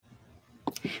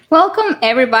Welcome,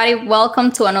 everybody.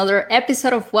 Welcome to another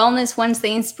episode of Wellness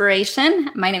Wednesday Inspiration.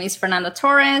 My name is Fernanda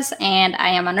Torres, and I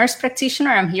am a nurse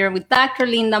practitioner. I'm here with Dr.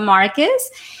 Linda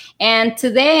Marquez. And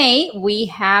today we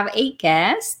have a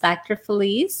guest, Dr.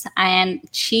 Felice, and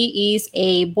she is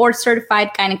a board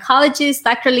certified gynecologist.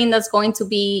 Dr. Linda is going to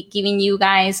be giving you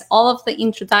guys all of the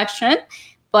introduction.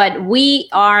 But we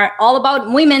are all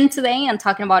about women today and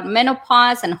talking about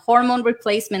menopause and hormone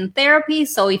replacement therapy.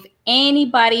 So if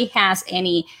anybody has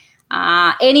anybody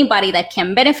that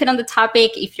can benefit on the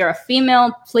topic, if you're a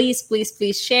female, please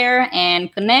share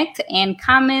and connect and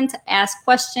comment, ask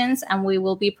questions, and we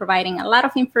will be providing a lot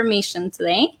of information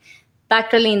today.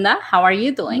 Dr. Linda, how are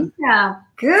you doing? Yeah,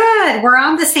 good. We're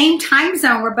on the same time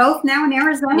zone. We're both now in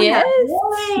Arizona. Yes.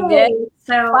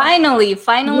 So finally, yes.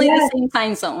 The same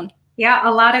time zone. Yeah,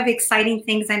 a lot of exciting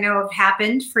things I know have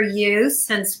happened for you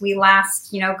since we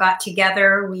last, got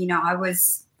together. I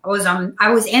was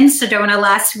in Sedona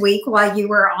last week while you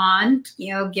were on,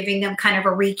 giving them kind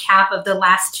of a recap of the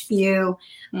last few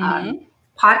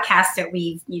podcasts that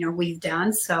we've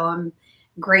done. So I'm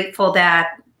grateful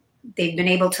that they've been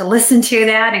able to listen to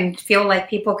that and feel like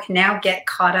people can now get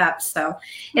caught up. So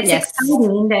it's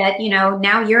exciting that,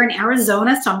 now you're in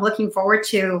Arizona. So I'm looking forward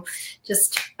to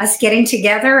just us getting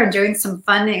together and doing some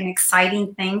fun and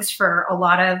exciting things for a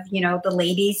lot of, the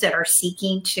ladies that are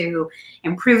seeking to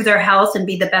improve their health and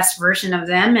be the best version of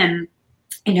them. And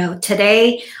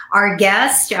today our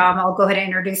guest, I'll go ahead and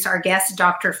introduce our guest,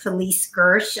 Dr. Felice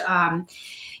Gersh.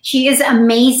 She is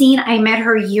amazing. I met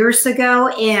her years ago,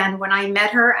 and when I met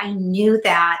her, I knew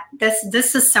that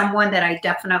this is someone that I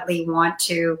definitely want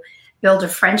to build a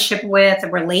friendship with, a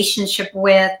relationship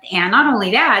with. And not only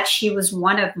that, she was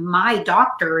one of my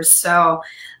doctors. So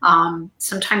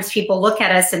sometimes people look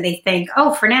at us and they think,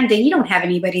 oh, Fernanda, you don't have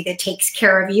anybody that takes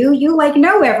care of you. You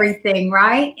know everything,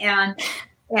 right? And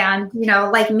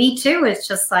like me too, it's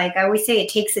just like I always say, it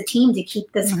takes a team to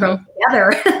keep this group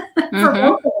together for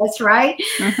both of us, right?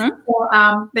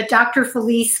 So, but Dr.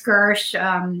 Felice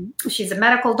Gersh, she's a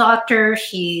medical doctor.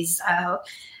 She's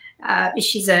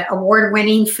an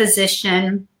award-winning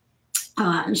physician.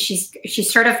 She's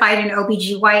certified in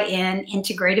OBGYN,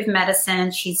 integrative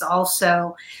medicine. She's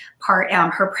also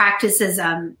her practice is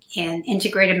in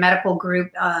integrated medical group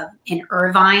in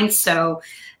Irvine. So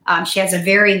she has a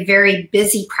very, very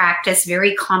busy practice,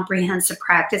 very comprehensive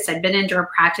practice. I've been into her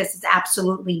practice. It's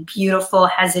absolutely beautiful,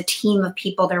 has a team of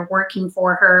people that are working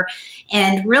for her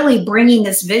and really bringing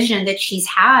this vision that she's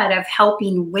had of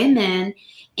helping women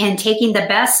and taking the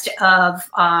best of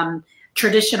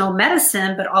traditional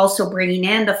medicine, but also bringing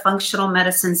in the functional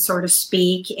medicine, so to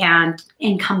speak, and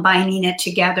combining it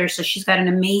together. So she's got an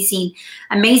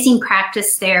amazing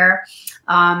practice there.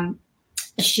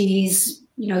 She's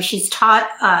taught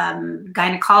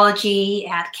gynecology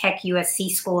at Keck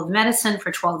USC School of Medicine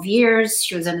for 12 years.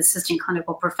 She was an assistant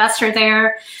clinical professor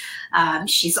there.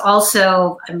 She's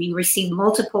also, received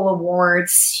multiple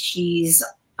awards. She's,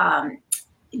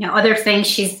 other things.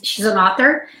 She's an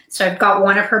author. So I've got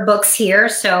one of her books here.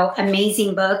 So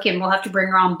amazing book, and we'll have to bring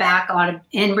her on back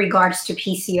in regards to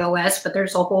PCOS. But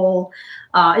there's a whole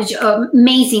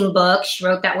amazing book. She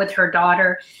wrote that with her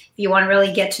daughter. If you want to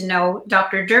really get to know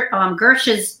Dr.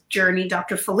 Gersh's journey,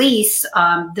 Dr. Felice,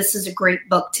 this is a great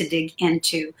book to dig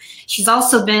into. She's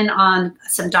also been on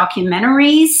some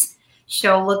documentaries.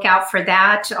 So look out for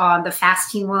that. The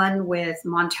fasting one with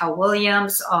Montel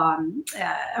Williams,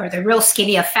 or the Real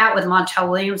Skinny of Fat with Montel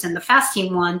Williams, and the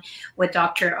fasting one with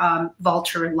Dr.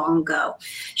 Walter Longo.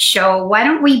 So why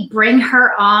don't we bring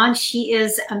her on? She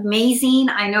is amazing.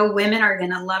 I know women are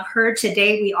going to love her.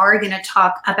 Today we are going to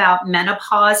talk about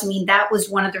menopause. That was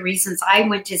one of the reasons I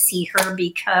went to see her,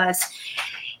 because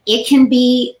it can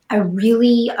be a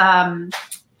really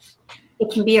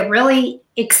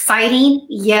exciting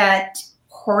yet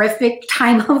horrific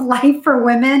time of life for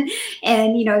women.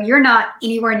 And, you're not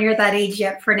anywhere near that age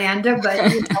yet, Fernanda,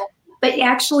 but, but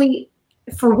actually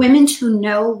for women to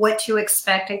know what to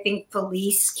expect, I think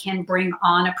Felice can bring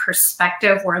on a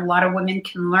perspective where a lot of women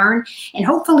can learn and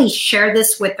hopefully share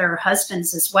this with their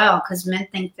husbands as well, because men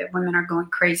think that women are going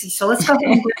crazy. So let's go ahead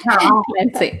and bring her on.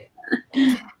 Let's see.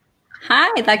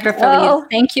 Hi, Dr. Felice.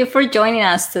 Thank you for joining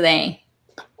us today.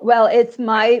 Well, it's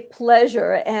my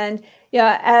pleasure. And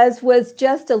as was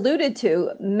just alluded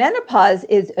to, menopause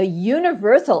is a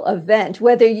universal event.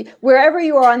 Wherever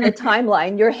you are on the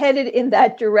timeline, you're headed in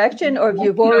that direction, or if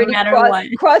you've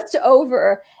already crossed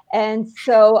over. And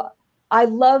so I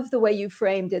love the way you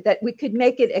framed it, that we could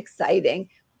make it exciting.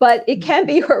 but it can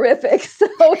be horrific. So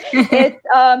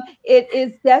it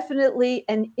is definitely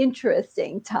an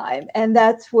interesting time. And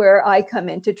that's where I come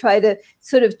in to try to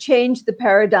sort of change the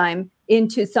paradigm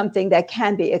into something that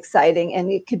can be exciting,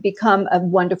 and it could become a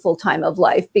wonderful time of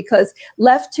life, because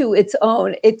left to its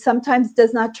own, it sometimes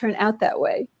does not turn out that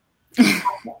way.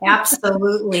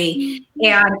 Absolutely.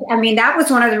 And I mean, that was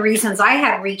one of the reasons I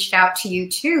had reached out to you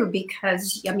too,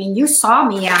 because I mean, you saw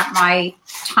me at my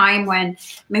time when,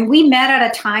 I mean, we met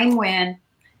at a time when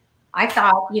I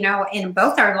thought, you know, in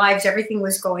both our lives, everything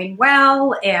was going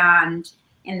well. And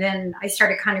then I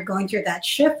started kind of going through that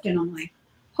shift, and I'm like,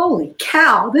 holy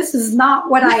cow, this is not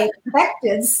what I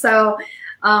expected. So,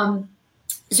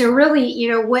 so really, you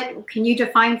know, what can you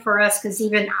define for us? Because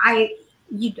even I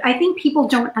think people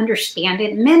don't understand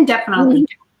it. Men definitely don't.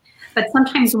 But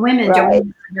sometimes women don't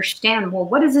even understand, well,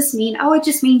 what does this mean? Oh, it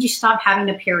just means you stop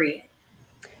having a period.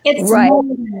 It's more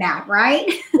than that, right?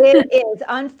 It is.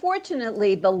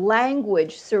 Unfortunately, the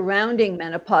language surrounding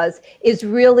menopause is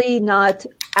really not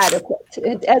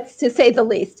adequate, that's to say the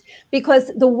least,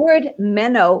 because the word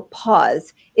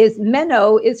menopause is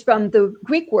from the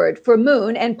Greek word for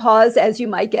moon, and pause, as you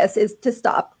might guess, is to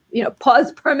stop, you know,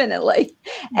 pause permanently.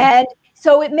 And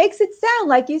so it makes it sound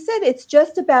like, you said, it's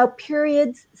just about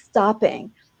periods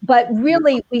stopping. But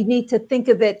really, we need to think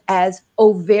of it as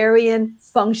ovarian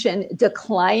function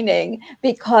declining,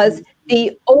 because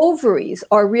the ovaries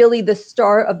are really the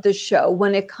star of the show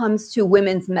when it comes to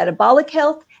women's metabolic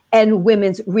health and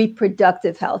women's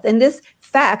reproductive health. And this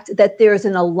fact that there's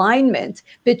an alignment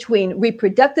between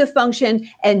reproductive function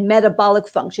and metabolic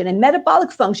function. And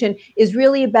metabolic function is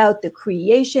really about the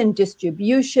creation,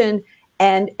 distribution,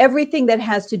 and everything that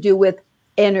has to do with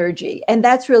energy. And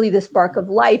that's really the spark of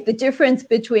life. The difference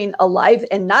between alive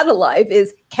and not alive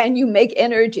is, can you make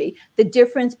energy? The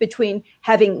difference between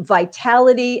having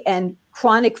vitality and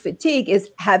chronic fatigue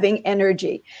is having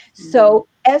energy. So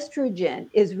estrogen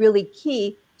is really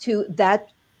key to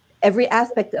that, every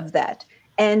aspect of that.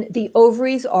 And the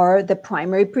ovaries are the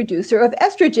primary producer of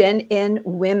estrogen in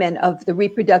women of the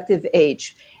reproductive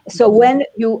age. So when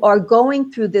you are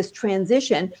going through this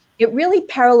transition, it really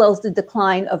parallels the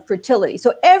decline of fertility.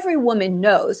 So every woman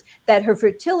knows that her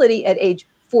fertility at age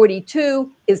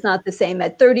 42 is not the same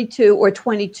at 32 or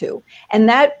 22. And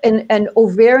that an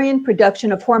ovarian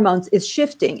production of hormones is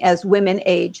shifting as women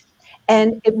age.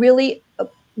 And it really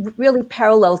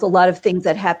parallels a lot of things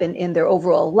that happen in their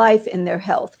overall life, in their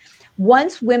health.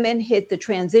 Once women hit the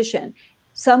transition,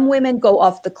 some women go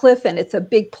off the cliff and it's a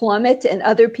big plummet, and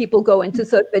other people go into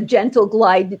sort of a gentle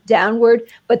glide downward,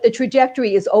 but the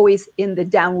trajectory is always in the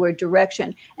downward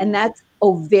direction. And that's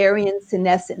ovarian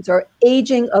senescence, or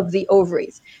aging of the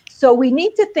ovaries. So we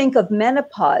need to think of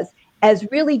menopause as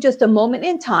really just a moment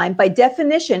in time. By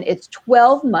definition, it's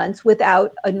 12 months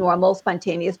without a normal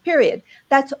spontaneous period.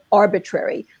 That's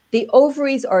arbitrary. The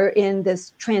ovaries are in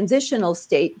this transitional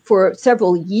state for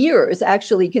several years.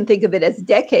 Actually, you can think of it as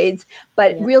decades,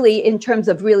 but really in terms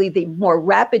of really the more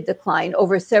rapid decline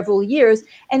over several years.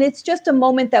 And it's just a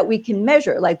moment that we can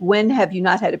measure, like, when have you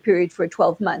not had a period for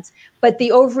 12 months? But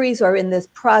the ovaries are in this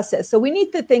process. So we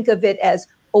need to think of it as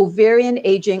ovarian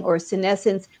aging or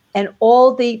senescence, and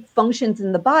all the functions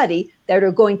in the body that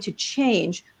are going to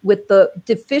change with the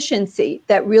deficiency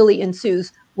that really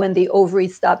ensues when the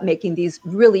ovaries stop making these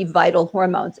really vital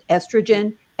hormones,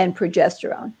 estrogen and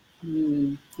progesterone.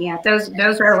 Yeah, those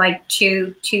are like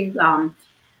two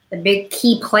the big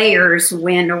key players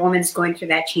when a woman's going through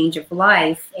that change of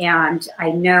life. And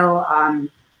I know,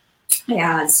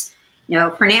 as you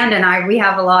know, Fernanda and I, we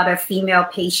have a lot of female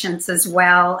patients as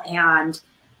well, and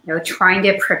you know, trying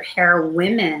to prepare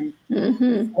women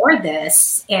for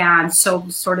this. And so,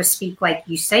 so to speak, like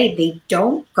you say, they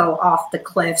don't go off the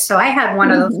cliff. So I had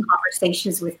one of those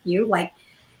conversations with you, like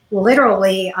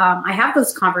literally, I have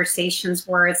those conversations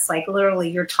where it's like,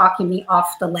 literally, you're talking me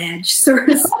off the ledge. Sort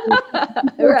of.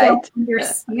 Right. Don't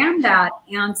understand that.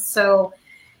 And so,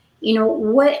 you know,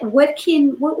 what would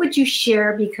you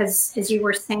share? Because as you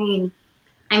were saying,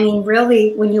 I mean,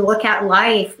 really, when you look at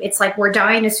life, it's like we're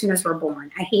dying as soon as we're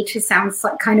born. I hate to sound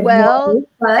like kind of morbid,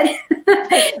 but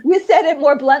you said it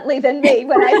more bluntly than me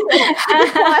when I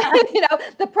said, you know,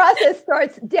 the process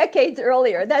starts decades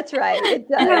earlier. That's right. It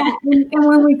does. Yeah. And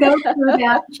when we go through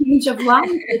that change of life,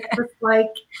 it's just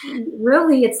like,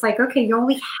 really, it's like, okay,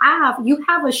 you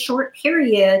have a short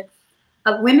period.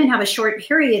 Women have a short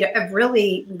period of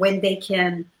really when they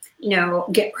can, you know,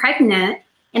 get pregnant,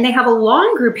 and they have a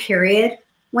longer period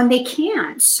when they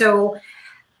can't. So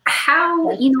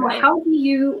how, you know, how do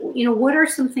you, you know, what are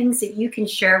some things that you can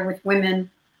share with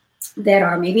women that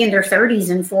are maybe in their 30s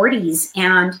and 40s,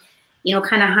 and,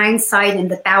 kind of hindsight and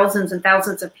the thousands and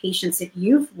thousands of patients that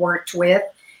you've worked with,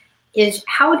 is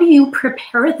how do you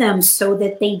prepare them so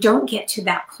that they don't get to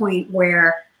that point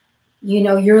where,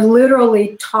 you're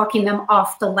literally talking them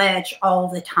off the ledge all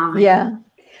the time? Yeah.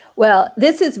 Well,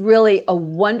 this is really a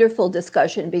wonderful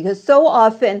discussion because so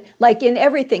often, like in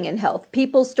everything in health,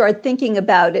 people start thinking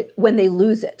about it when they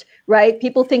lose it, right?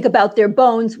 People think about their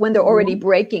bones when they're already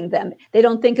breaking them. They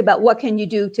don't think about what can you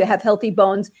do to have healthy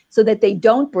bones so that they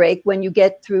don't break when you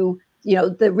get through,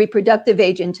 the reproductive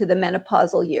age into the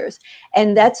menopausal years.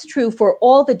 And that's true for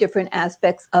all the different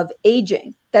aspects of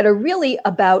aging that are really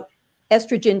about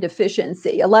estrogen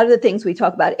deficiency. A lot of the things we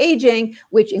talk about aging,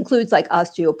 which includes like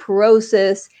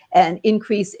osteoporosis and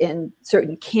increase in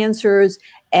certain cancers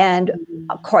and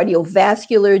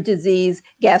cardiovascular disease,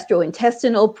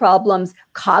 gastrointestinal problems,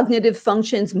 cognitive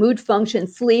functions, mood function,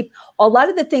 sleep. A lot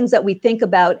of the things that we think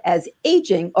about as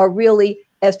aging are really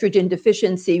estrogen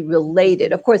deficiency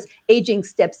related. Of course, aging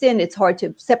steps in, it's hard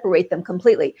to separate them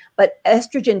completely, but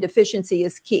estrogen deficiency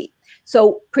is key.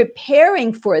 So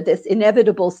preparing for this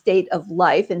inevitable state of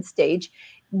life and stage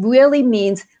really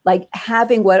means like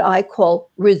having what I call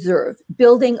reserve,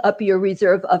 building up your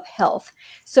reserve of health.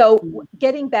 So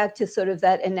getting back to sort of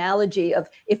that analogy of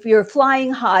if you're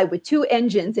flying high with two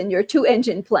engines in your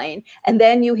two-engine plane, and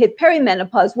then you hit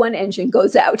perimenopause, one engine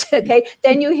goes out, okay?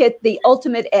 Then you hit the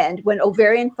ultimate end when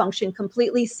ovarian function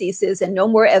completely ceases and no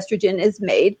more estrogen is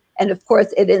made. And of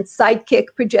course, it is sidekick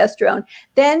progesterone.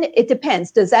 Then it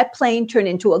depends. Does that plane turn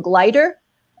into a glider?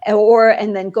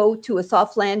 And then go to a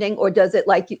soft landing, or does it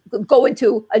like go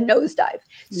into a nosedive?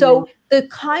 So the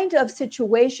kind of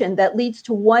situation that leads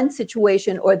to one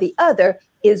situation or the other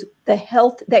is the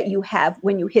health that you have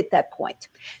when you hit that point.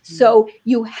 So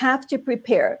you have to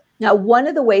prepare. Now, one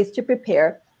of the ways to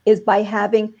prepare is by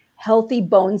having healthy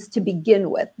bones to begin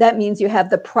with. That means you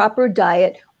have the proper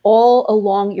diet all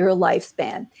along your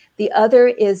lifespan. The other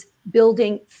is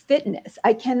building fitness.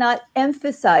 I cannot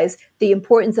emphasize the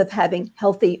importance of having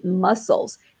healthy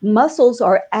muscles. Muscles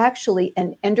are actually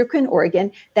an endocrine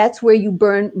organ. That's where you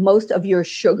burn most of your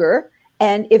sugar.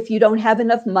 And if you don't have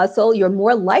enough muscle, you're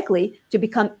more likely to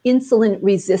become insulin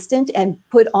resistant and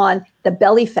put on the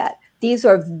belly fat. These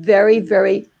are very,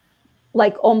 very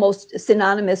like almost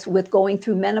synonymous with going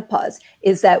through menopause,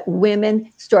 is that women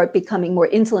start becoming more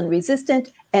insulin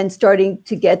resistant and starting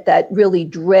to get that really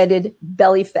dreaded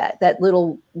belly fat, that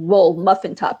little roll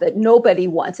muffin top that nobody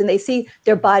wants. And they see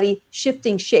their body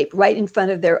shifting shape right in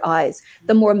front of their eyes.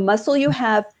 The more muscle you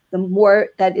have, the more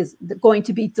that is going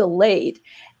to be delayed.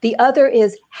 The other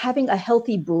is having a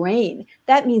healthy brain.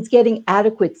 That means getting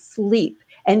adequate sleep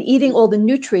and eating all the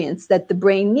nutrients that the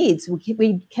brain needs.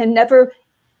 We can never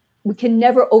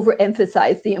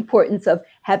overemphasize the importance of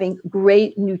having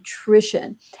great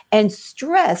nutrition. And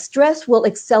stress will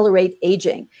accelerate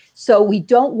aging. So we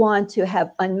don't want to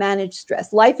have unmanaged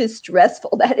stress. Life is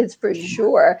stressful, that is for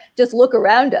sure. Just look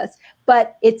around us.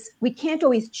 But we can't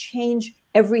always change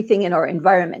everything in our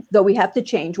environment, though we have to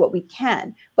change what we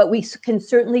can. But we can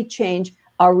certainly change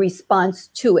our response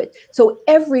to it. So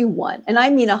everyone, and I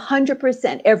mean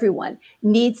 100% everyone,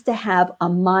 needs to have a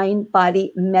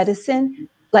mind-body medicine.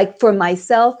 Like for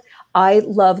myself, I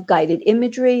love guided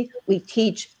imagery. We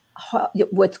teach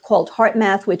what's called heart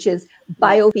math, which is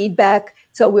biofeedback.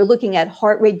 So we're looking at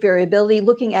heart rate variability,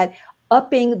 looking at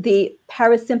upping the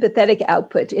parasympathetic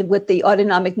output with the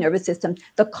autonomic nervous system,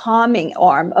 the calming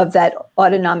arm of that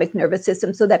autonomic nervous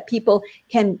system, so that people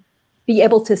can be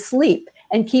able to sleep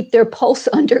and keep their pulse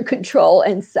under control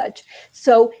and such.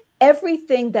 So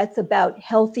everything that's about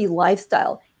healthy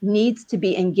lifestyle needs to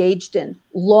be engaged in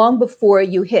long before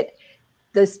you hit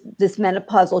this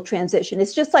menopausal transition.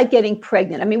 It's just like getting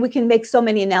pregnant. I mean, we can make so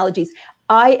many analogies.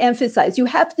 I emphasize you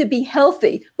have to be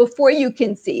healthy before you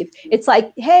conceive. It's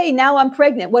like, hey, now I'm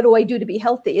pregnant. What do I do to be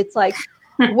healthy? It's like,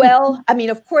 well, I mean,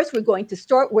 of course, we're going to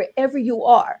start wherever you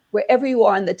are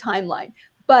on the timeline.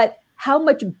 But how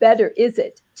much better is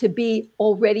it to be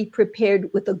already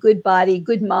prepared with a good body,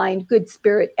 good mind, good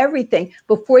spirit, everything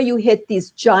before you hit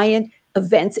these giant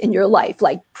events in your life,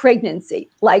 like pregnancy,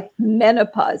 like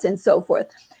menopause, and so forth.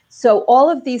 So all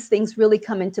of these things really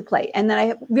come into play. And then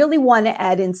I really want to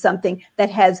add in something that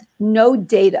has no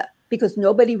data, because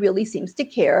nobody really seems to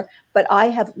care, but I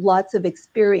have lots of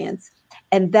experience.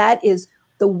 And that is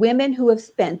the women who have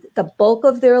spent the bulk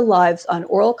of their lives on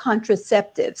oral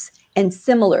contraceptives and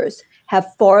similars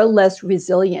have far less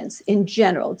resilience in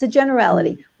general. It's a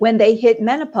generality when they hit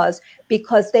menopause,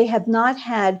 because they have not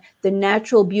had the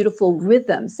natural, beautiful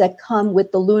rhythms that come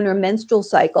with the lunar menstrual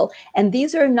cycle. And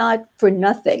these are not for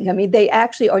nothing. I mean, they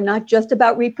actually are not just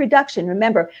about reproduction.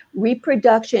 Remember,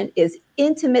 reproduction is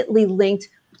intimately linked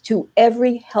to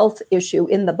every health issue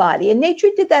in the body. And nature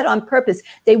did that on purpose.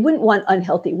 They wouldn't want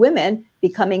unhealthy women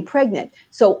becoming pregnant.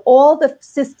 So all the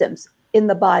systems in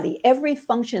the body, every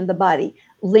function in the body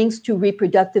links to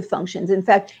reproductive functions. In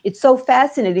fact, it's so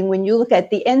fascinating when you look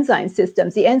at the enzyme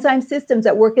systems. The enzyme systems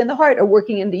that work in the heart are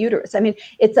working in the uterus. I mean,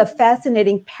 it's a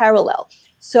fascinating parallel.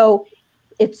 So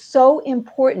it's so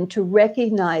important to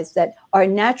recognize that our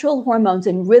natural hormones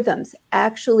and rhythms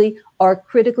actually are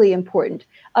critically important.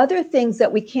 Other things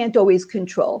that we can't always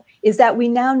control is that we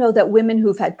now know that women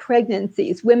who've had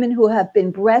pregnancies, women who have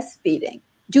been breastfeeding,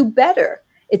 do better.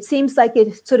 It seems like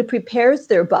it sort of prepares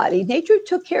their body. Nature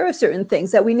took care of certain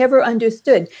things that we never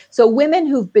understood. So women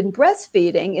who've been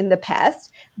breastfeeding in the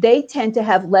past, they tend to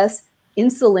have less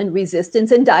insulin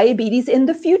resistance and diabetes in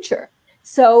the future.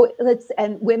 So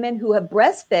and women who have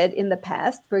breastfed in the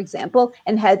past, for example,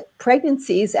 and had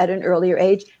pregnancies at an earlier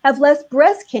age, have less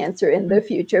breast cancer in the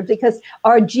future because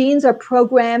our genes are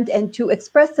programmed and to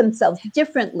express themselves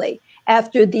differently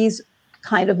after these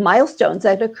kind of milestones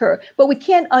that occur. But we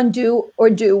can't undo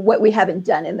or do what we haven't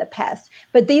done in the past.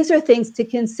 But these are things to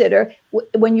consider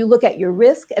when you look at your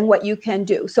risk and what you can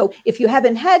do. So if you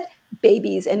haven't had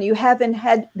babies and you haven't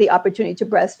had the opportunity to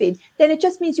breastfeed, then it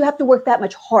just means you have to work that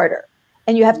much harder.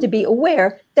 And you have to be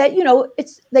aware that,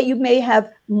 it's that you may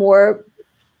have more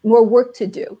work to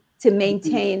do to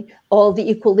maintain all the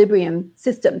equilibrium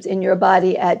systems in your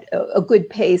body at a good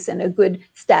pace and a good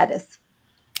status.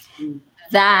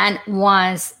 That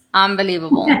was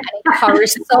unbelievable. And it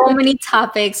covers so many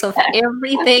topics of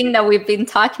everything that we've been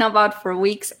talking about for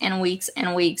weeks and weeks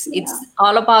and weeks. It's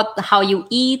all about how you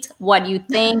eat, what you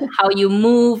think, how you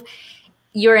move,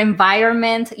 your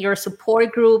environment, your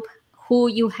support group, who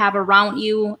you have around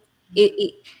you,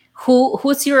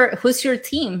 who's your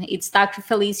team. It's Dr.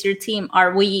 Felice, your team.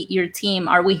 Are we your team?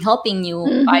 Are we helping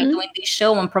you by doing this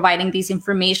show and providing this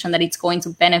information that it's going to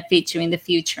benefit you in the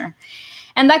future?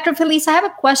 And Dr. Felice, I have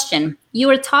a question. You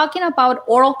were talking about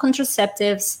oral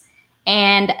contraceptives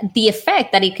and the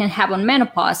effect that it can have on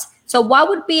menopause. So what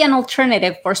would be an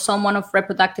alternative for someone of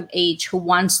reproductive age who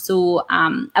wants to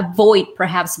avoid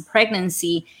perhaps a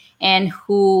pregnancy and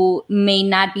who may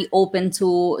not be open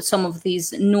to some of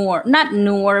these not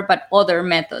newer, but other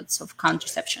methods of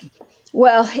contraception?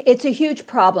 Well, it's a huge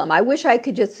problem. I wish I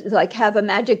could just have a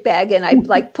magic bag and I'm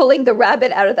pulling the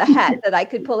rabbit out of the hat that I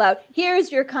could pull out.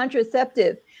 Here's your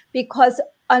contraceptive. Because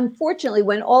unfortunately,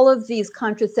 when all of these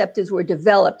contraceptives were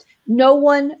developed, no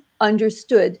one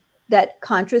understood that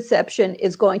contraception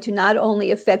is going to not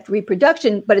only affect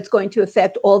reproduction, but it's going to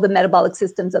affect all the metabolic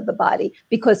systems of the body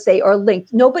because they are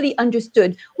linked. Nobody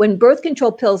understood when birth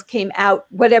control pills came out,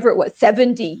 whatever it was,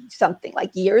 70 something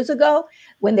years ago,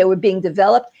 when they were being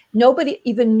developed. Nobody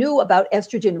even knew about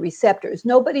estrogen receptors.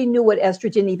 Nobody knew what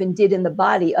estrogen even did in the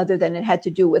body other than it had to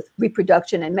do with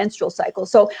reproduction and menstrual cycle.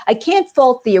 So I can't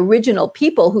fault the original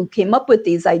people who came up with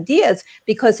these ideas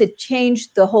because it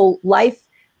changed the whole life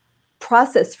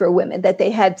process for women, that they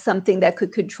had something that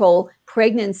could control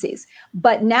pregnancies.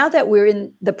 But now that we're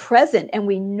in the present and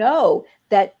we know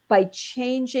that by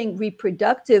changing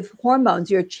reproductive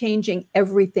hormones, you're changing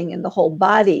everything in the whole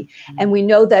body. And we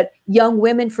know that young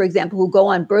women, for example, who go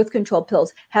on birth control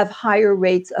pills have higher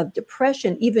rates of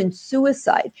depression, even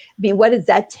suicide. I mean, what is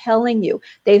that telling you?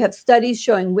 They have studies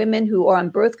showing women who are on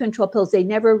birth control pills, they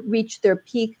never reach their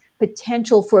peak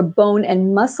potential for bone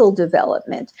and muscle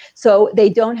development. So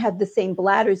they don't have the same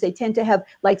bladders. They tend to have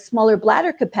smaller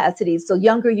bladder capacities. So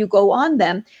younger you go on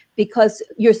them because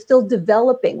you're still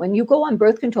developing. When you go on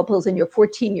birth control pills and you're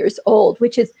 14 years old,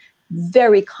 which is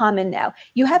very common now,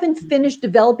 you haven't finished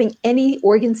developing any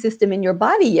organ system in your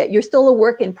body yet. You're still a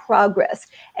work in progress.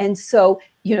 And so,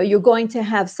 you're going to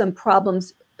have some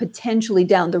problems potentially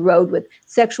down the road with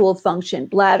sexual function,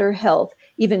 bladder health,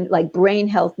 even brain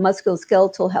health,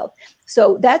 musculoskeletal health.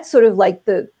 So that's sort of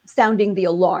the sounding the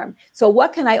alarm. So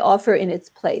what can I offer in its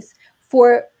place?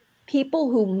 For people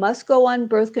who must go on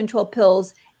birth control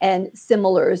pills and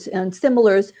similars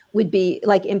would be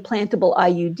implantable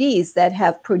IUDs that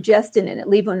have progestin in it,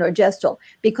 levonorgestrel,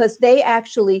 because they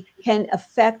actually can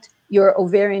affect your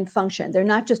ovarian function. They're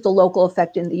not just a local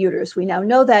effect in the uterus. We now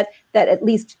know that at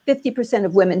least 50%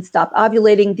 of women stop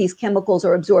ovulating. These chemicals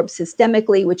are absorbed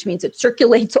systemically, which means it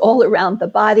circulates all around the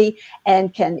body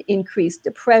and can increase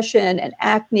depression and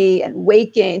acne and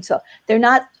weight gain. So they're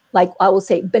not, I will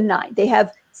say, benign. They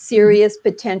have serious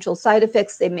potential side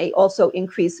effects. They may also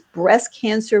increase breast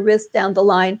cancer risk down the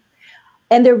line.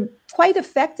 and they're quite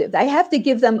effective. I have to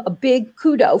give them a big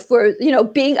kudo for,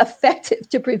 being effective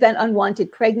to prevent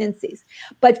unwanted pregnancies.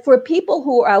 But for people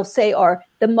who I'll say are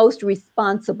the most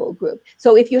responsible group,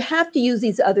 so if you have to use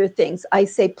these other things, I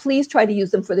say, please try to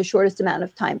use them for the shortest amount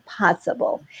of time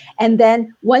possible. And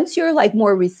then once you're like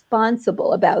more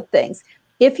responsible about things,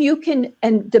 if you can,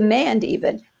 and demand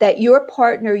even that your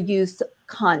partner use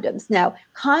condoms. Now,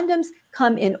 condoms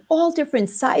come in all different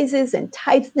sizes and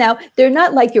types now. They're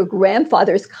not like your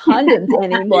grandfather's condoms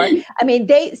anymore. I mean,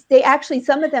 they actually,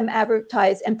 some of them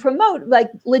advertise and promote like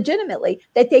legitimately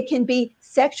that they can be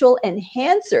sexual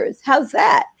enhancers. How's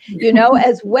that?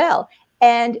 As well.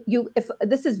 And if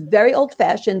this is very old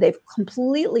fashioned, they've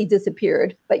completely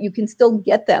disappeared, but you can still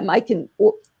get them. I can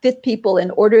fit people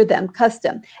and order them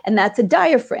custom. And that's a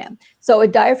diaphragm. So a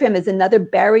diaphragm is another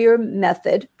barrier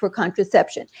method for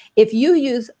contraception. If you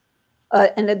use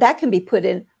and that can be put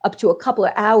in up to a couple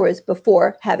of hours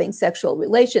before having sexual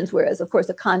relations, whereas, of course,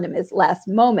 a condom is last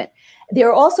moment. There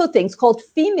are also things called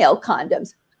female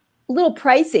condoms, a little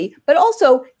pricey, but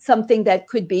also something that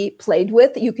could be played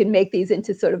with. You can make these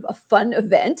into sort of a fun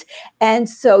event, and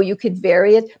so you could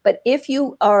vary it. But if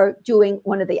you are doing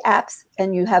one of the apps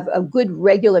and you have a good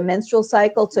regular menstrual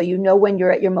cycle, so you know when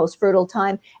you're at your most fertile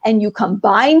time, and you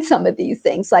combine some of these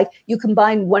things, like you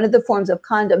combine one of the forms of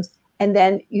condoms, and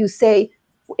then you say,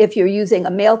 if you're using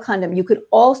a male condom, you could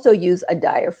also use a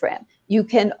diaphragm. You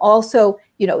can also,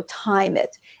 time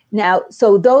it. Now,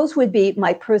 so those would be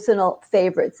my personal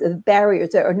favorites, the barriers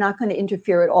that are not going to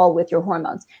interfere at all with your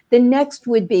hormones. The next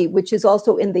would be, which is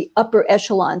also in the upper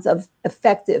echelons of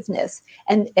effectiveness,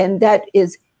 and that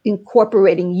is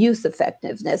incorporating use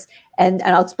effectiveness. And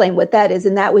I'll explain what that is.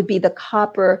 And that would be the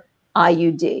copper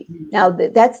IUD. Now,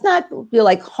 that's not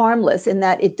like harmless in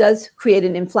that it does create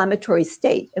an inflammatory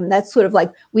state. And that's sort of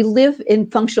like we live in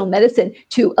functional medicine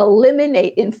to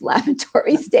eliminate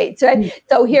inflammatory states, right?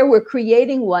 So here we're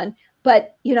creating one,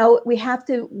 but, we have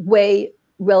to weigh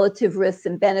relative risks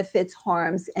and benefits,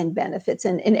 harms and benefits,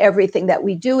 and in everything that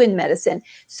we do in medicine.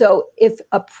 So if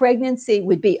a pregnancy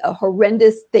would be a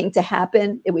horrendous thing to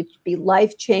happen, it would be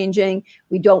life-changing,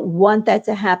 we don't want that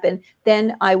to happen,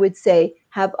 then I would say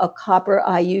have a copper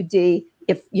IUD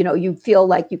if you feel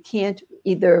like you can't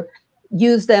either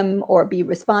use them or be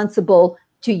responsible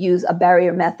to use a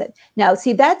barrier method. Now,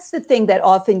 see, that's the thing that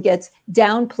often gets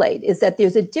downplayed, is that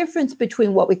there's a difference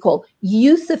between what we call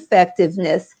use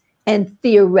effectiveness and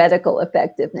theoretical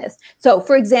effectiveness. So,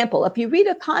 for example, if you read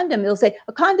a condom, it'll say,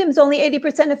 a condom is only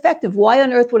 80% effective. Why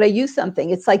on earth would I use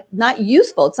something? It's like not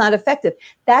useful. It's not effective.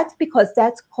 That's because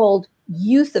that's called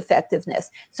use effectiveness.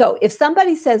 So if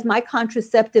somebody says my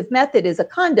contraceptive method is a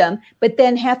condom, but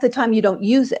then half the time you don't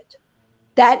use it,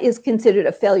 that is considered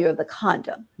a failure of the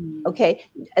condom. Okay.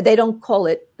 They don't call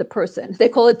it the person. They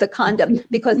call it the condom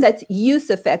because that's use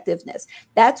effectiveness.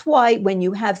 That's why when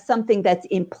you have something that's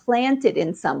implanted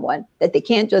in someone that they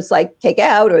can't just like take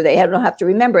out or they don't have to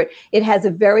remember it, it has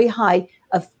a very high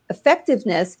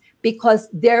effectiveness because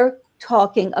they're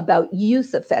talking about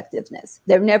use effectiveness.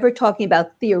 They're never talking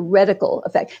about theoretical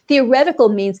effect. Theoretical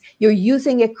means you're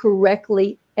using it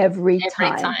correctly every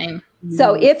time.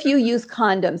 So if you use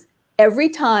condoms every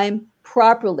time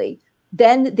properly,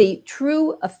 then the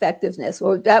true effectiveness,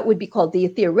 or that would be called the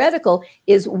theoretical,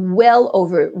 is well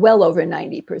over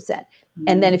 90%.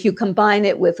 And then if you combine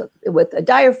it with a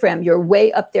diaphragm, you're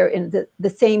way up there in the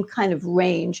same kind of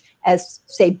range as,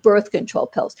 say, birth control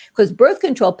pills. Because birth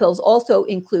control pills also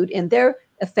include in their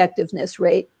effectiveness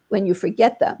rate when you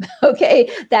forget them,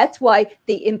 okay? That's why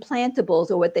the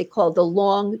implantables, or what they call the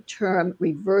long-term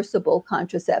reversible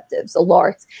contraceptives, the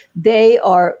LARCs, they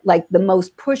are like the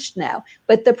most pushed now.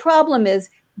 But the problem is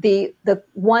the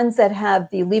ones that have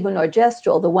the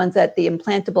levonorgestrel, the ones that the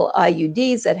implantable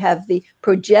IUDs that have the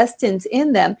progestins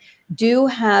in them, do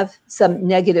have some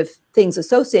negative things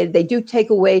associated. They do take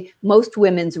away most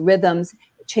women's rhythms,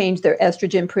 change their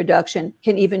estrogen production,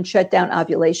 can even shut down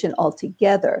ovulation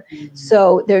altogether.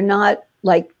 So they're not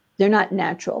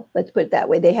natural, let's put it that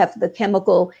way. They have the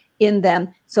chemical in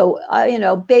them. So,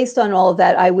 based on all of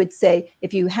that, I would say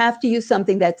if you have to use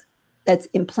something that's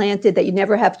implanted that you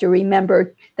never have to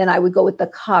remember, then I would go with the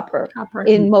copper.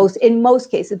 in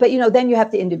most cases. But then you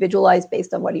have to individualize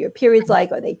based on what are your periods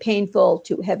like, are they painful,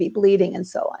 too heavy bleeding, and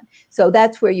so on. So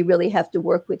that's where you really have to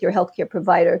work with your healthcare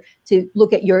provider to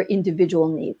look at your individual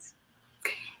needs.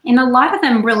 And a lot of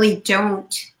them really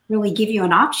don't give you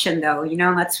an option, though.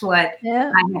 That's what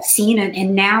I have seen.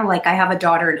 And now, like, I have a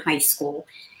daughter in high school,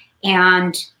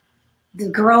 and the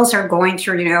girls are going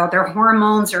through, their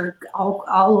hormones are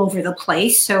all over the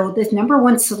place. So the number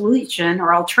one solution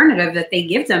or alternative that they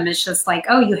give them is just like,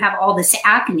 oh, you have all this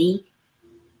acne.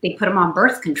 they put them on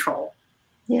birth control.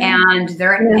 Yeah.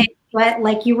 And but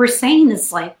like you were saying,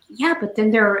 it's like, yeah, but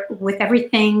then they're, with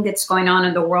everything that's going on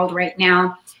in the world right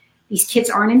now, these kids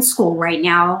aren't in school right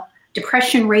now.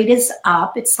 Depression rate is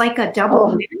up. It's like a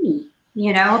double whammy,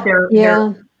 you know,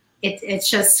 it's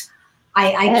just,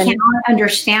 I cannot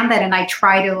understand that. And I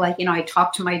try to, like, you know, I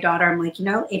talk to my daughter. I'm like, you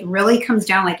know, it really comes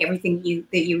down, like everything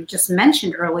that you just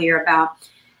mentioned earlier about,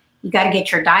 you got to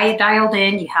get your diet dialed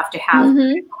in. You have to have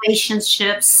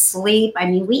relationships, sleep. I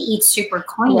mean, we eat super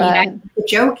clean. Right. The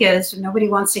joke is nobody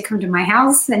wants to come to my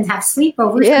house and have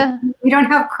sleepovers. Yeah. We don't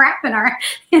have crap in our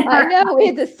I know,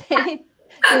 we're the same.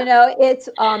 You know, it's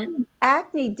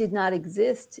acne did not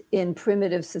exist in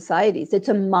primitive societies. It's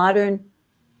a modern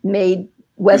made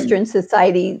Western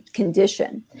society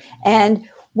condition. And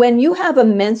when you have a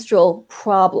menstrual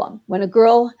problem, when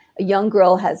a young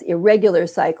girl has irregular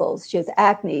cycles, she has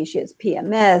acne, she has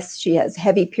PMS, she has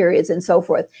heavy periods and so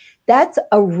forth, that's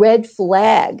a red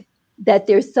flag that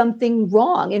there's something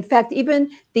wrong. In fact, even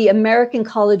the American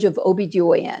College of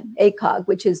OBGYN, ACOG,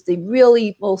 which is the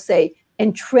really, we'll say,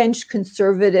 entrenched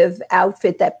conservative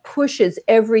outfit that pushes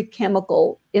every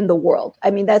chemical in the world.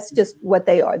 I mean, that's just what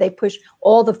they are. They push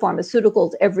all the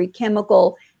pharmaceuticals, every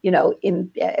chemical, you know,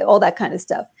 in all that kind of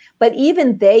stuff. But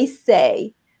even they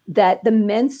say that the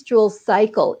menstrual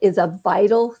cycle is a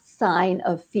vital sign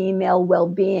of female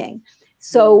well-being.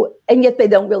 So, and yet they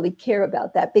don't really care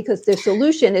about that, because their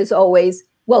solution is always,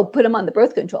 well, put them on the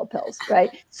birth control pills,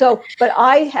 right? So, but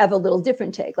I have a little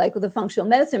different take. Like with the functional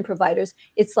medicine providers,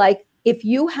 it's like, if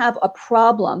you have a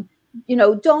problem, you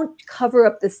know, don't cover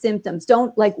up the symptoms.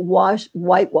 Don't like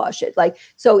whitewash it. Like,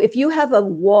 so if you have a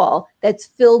wall that's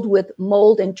filled with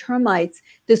mold and termites,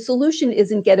 the solution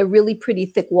isn't get a really pretty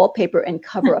thick wallpaper and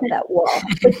cover up that wall.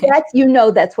 But that's, you know,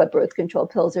 that's what birth control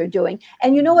pills are doing.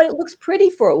 And you know what? It looks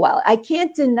pretty for a while. I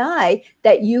can't deny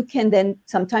that you can then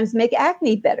sometimes make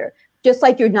acne better. Just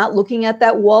like you're not looking at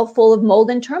that wall full of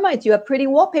mold and termites, you have pretty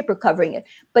wallpaper covering it.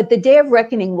 But the day of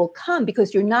reckoning will come,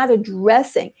 because you're not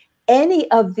addressing any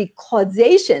of the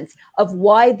causations of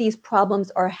why these problems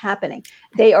are happening.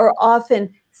 They are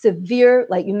often severe,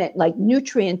 like you meant, like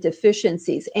nutrient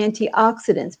deficiencies,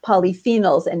 antioxidants,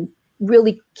 polyphenols, and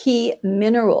really key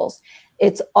minerals.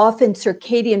 It's often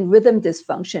circadian rhythm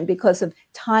dysfunction because of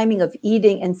timing of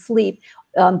eating and sleep.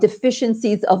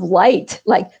 Deficiencies of light,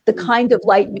 like the kind of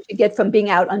light you should get from being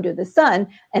out under the sun,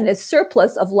 and a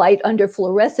surplus of light under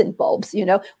fluorescent bulbs, you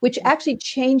know, which actually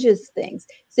changes things.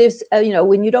 So if, you know,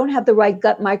 when you don't have the right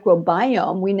gut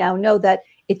microbiome, we now know that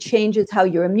it changes how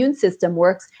your immune system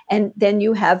works, and then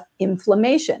you have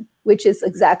inflammation, which is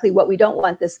exactly what we don't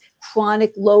want, this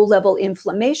chronic low-level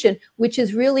inflammation, which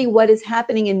is really what is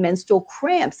happening in menstrual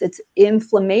cramps. It's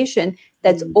inflammation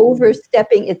that's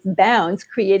overstepping its bounds,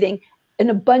 creating an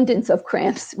abundance of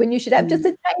cramps when you should have just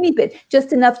a tiny bit,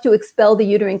 just enough to expel the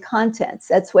uterine contents.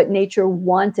 That's what nature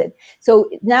wanted. So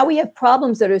now we have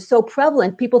problems that are so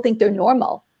prevalent, people think they're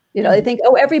normal. You know, they think,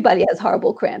 oh, everybody has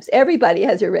horrible cramps. Everybody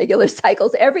has irregular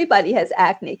cycles. Everybody has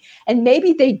acne. And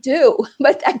maybe they do,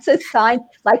 but that's a sign.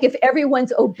 Like if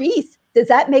everyone's obese, does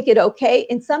that make it okay?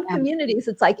 In some communities,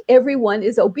 it's like everyone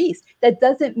is obese. That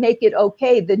doesn't make it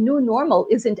okay. The new normal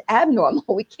isn't abnormal.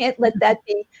 We can't let that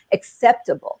be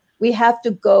acceptable. We have to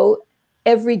go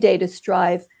every day to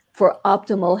strive for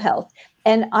optimal health.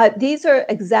 And these are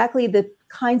exactly the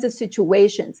kinds of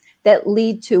situations that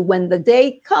lead to, when the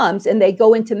day comes and they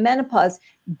go into menopause,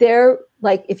 they're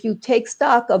like, if you take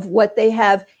stock of what they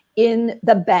have in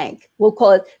the bank, we'll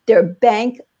call it their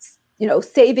bank, you know,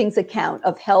 savings account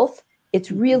of health,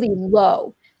 it's really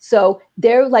low. So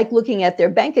they're like looking at their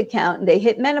bank account and they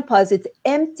hit menopause, it's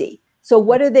empty. So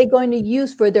what are they going to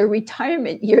use for their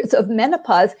retirement years of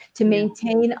menopause to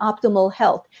maintain optimal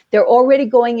health? They're already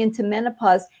going into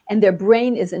menopause and their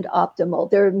brain isn't optimal.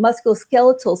 Their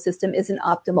musculoskeletal system isn't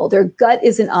optimal. Their gut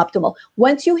isn't optimal.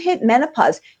 Once you hit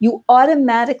menopause, you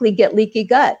automatically get leaky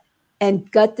gut and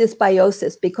gut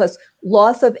dysbiosis, because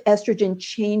loss of estrogen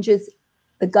changes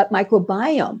the gut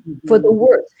microbiome for the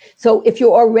worse. So if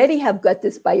you already have gut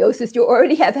dysbiosis, you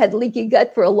already have had leaky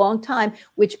gut for a long time,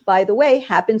 which, by the way,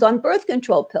 happens on birth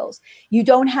control pills. You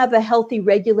don't have a healthy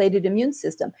regulated immune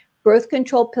system. Birth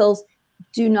control pills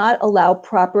do not allow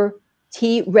proper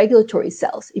T regulatory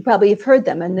cells. You probably have heard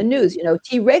them in the news, you know,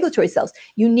 T regulatory cells.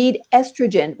 You need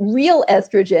estrogen, real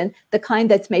estrogen, the kind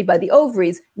that's made by the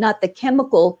ovaries, not the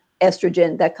chemical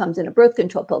estrogen that comes in a birth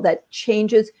control pill that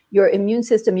changes your immune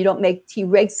system. You don't make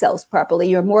Treg cells properly.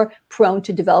 You're more prone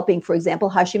to developing, for example,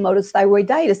 Hashimoto's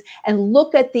thyroiditis. And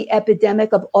look at the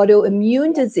epidemic of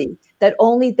autoimmune disease that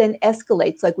only then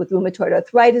escalates, like with rheumatoid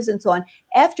arthritis and so on,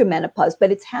 after menopause.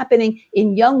 But it's happening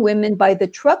in young women by the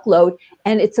truckload,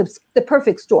 and it's the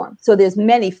perfect storm. So there's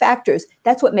many factors.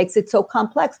 That's what makes it so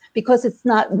complex, because it's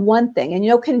not one thing.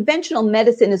 And, conventional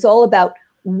medicine is all about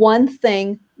one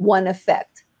thing, one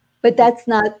effect. But that's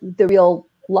not the real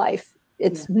life.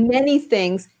 It's many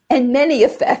things and many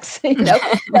effects,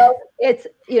 So it's,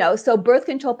 so birth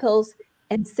control pills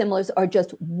and similars are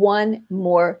just one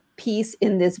more piece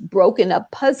in this broken up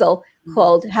puzzle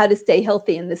called how to stay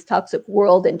healthy in this toxic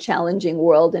world and challenging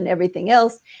world and everything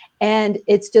else. And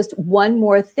it's just one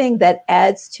more thing that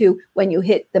adds to when you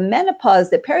hit the menopause,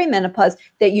 the perimenopause,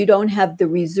 that you don't have the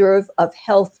reserve of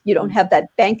health. You don't have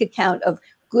that bank account of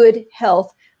good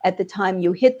health at the time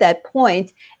you hit that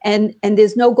point, and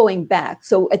there's no going back.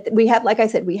 So we have, like I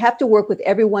said, we have to work with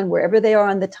everyone wherever they are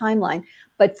on the timeline.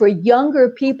 But for younger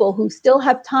people who still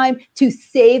have time to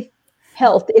save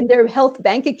health in their health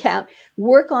bank account,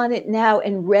 work on it now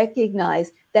and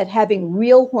recognize that having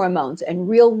real hormones and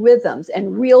real rhythms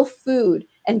and real food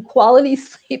and quality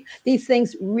sleep, these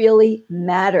things really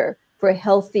matter for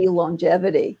healthy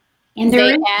longevity. And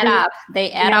they add up.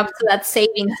 They add up to that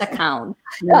savings account.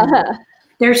 Uh-huh.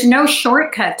 There's no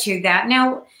shortcut to that.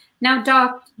 Now,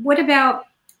 Doc, what about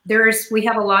we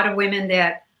have a lot of women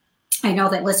that I know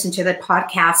that listen to the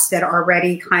podcast that are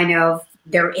already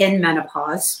they're in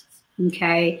menopause.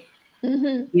 Okay.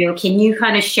 Mm-hmm. Can you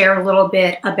kind of share a little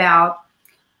bit about,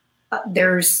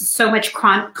 there's so much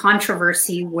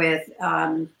controversy with,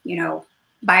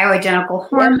 bioidentical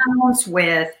hormones,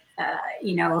 with,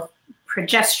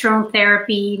 progesterone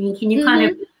therapy. I mean, can you kind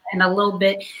of, in a little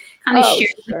bit,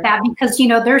 share that? Because,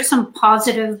 there's some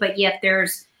positive, but yet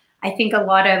I think a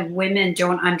lot of women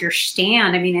don't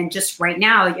understand. I mean, and just right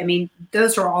now,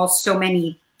 those are all so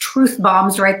many truth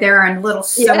bombs right there and little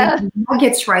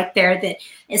nuggets right there that,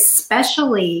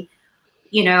 especially,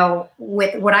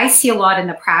 with what I see a lot in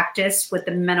the practice with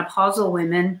the menopausal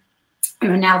women,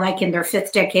 now like in their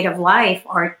 5th decade of life,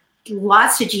 are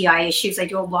lots of GI issues. I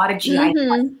do a lot of GI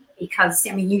because,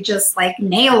 you just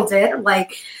nailed it.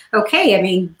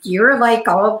 Okay,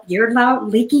 you're now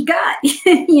leaky gut,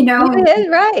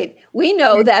 Right. We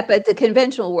know that, but the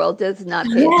conventional world does not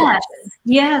pay attention.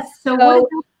 Yes. So what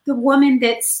about the woman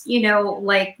that's,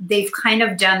 they've kind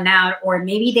of done that, or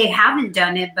maybe they haven't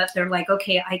done it, but they're like,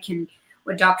 okay, I can,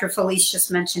 what Dr. Felice just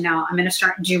mentioned now, I'm going to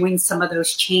start doing some of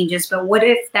those changes. But what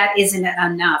if that isn't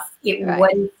enough?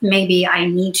 What if maybe I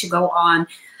need to go on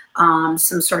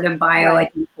some sort of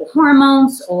bioidentical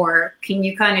hormones, or can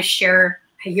you kind of share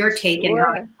your take and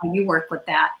how you work with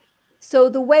that? So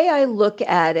the way I look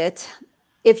at it,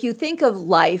 if you think of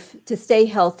life to stay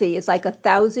healthy, is like a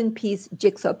 1,000-piece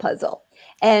jigsaw puzzle.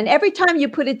 And every time you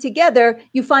put it together,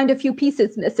 you find a few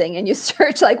pieces missing and you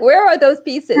search where are those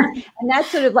pieces? And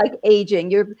that's sort of like aging.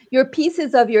 Your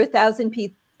pieces of your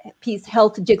 1,000-piece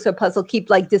health jigsaw puzzle keep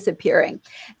disappearing.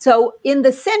 So in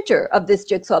the center of this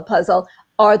jigsaw puzzle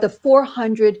are the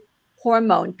 400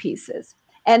 hormone pieces.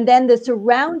 And then the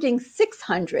surrounding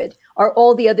 600 are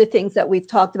all the other things that we've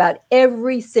talked about,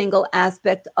 every single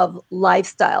aspect of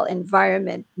lifestyle,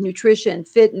 environment, nutrition,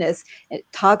 fitness,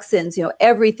 toxins,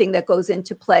 everything that goes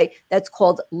into play. That's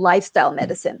called lifestyle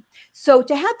medicine. So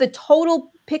to have the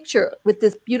total picture with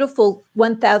this beautiful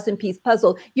 1,000-piece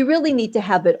puzzle, you really need to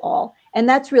have it all. And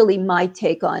that's really my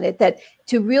take on it, that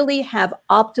to really have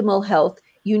optimal health,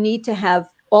 you need to have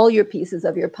all your pieces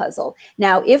of your puzzle.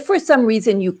 Now, if for some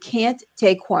reason you can't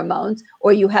take hormones,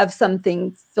 or you have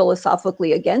something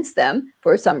philosophically against them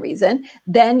for some reason,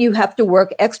 then you have to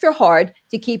work extra hard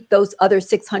to keep those other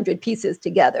 600 pieces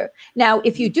together. Now,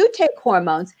 if you do take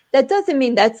hormones, that doesn't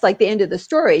mean that's the end of the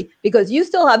story, because you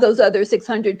still have those other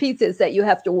 600 pieces that you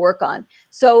have to work on.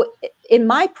 So in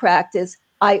my practice,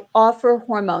 I offer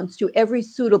hormones to every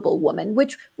suitable woman,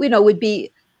 which would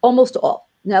be almost all.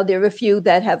 Now, there are a few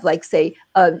that have, say,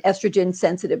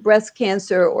 estrogen-sensitive breast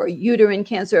cancer or uterine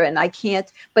cancer, and I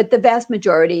can't, but the vast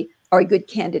majority are good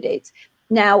candidates.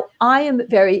 Now, I am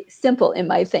very simple in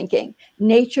my thinking.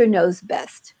 Nature knows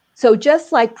best. So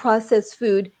just like processed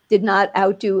food did not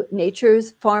outdo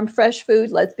nature's farm fresh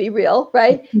food, let's be real,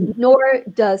 right? Nor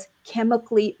does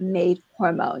chemically made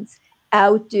hormones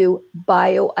outdo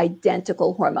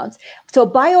bioidentical hormones. So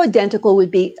bioidentical would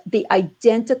be the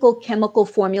identical chemical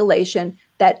formulation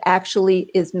that actually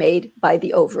is made by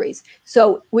the ovaries.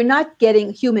 So we're not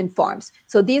getting human farms.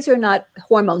 So these are not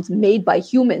hormones made by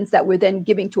humans that we're then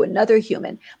giving to another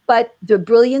human. But the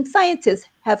brilliant scientists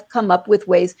have come up with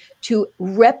ways to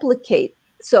replicate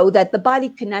so that the body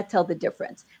cannot tell the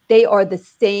difference. They are the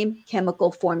same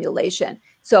chemical formulation.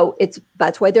 So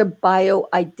that's why they're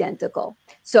bioidentical.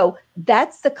 So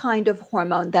that's the kind of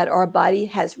hormone that our body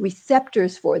has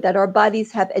receptors for, that our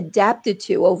bodies have adapted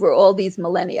to over all these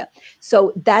millennia.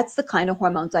 So that's the kind of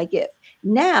hormones I give.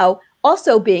 Now,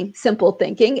 also being simple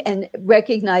thinking and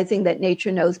recognizing that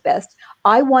nature knows best,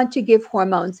 I want to give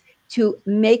hormones to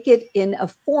make it in a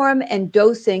form and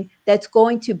dosing that's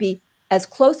going to be as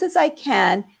close as I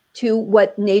can to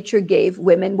what nature gave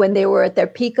women when they were at their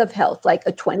peak of health, like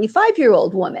a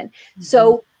 25-year-old woman. Mm-hmm.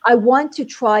 So I want to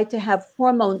try to have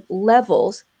hormone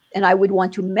levels, and I would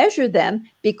want to measure them,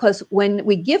 because when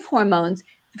we give hormones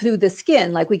through the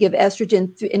skin, like we give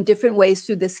estrogen in different ways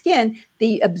through the skin,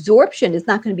 the absorption is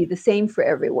not going to be the same for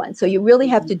everyone. So you really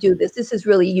have to do this. This is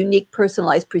really unique,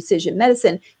 personalized precision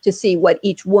medicine to see what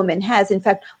each woman has. In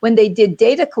fact, when they did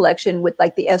data collection with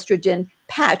like the estrogen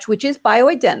patch, which is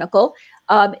bioidentical,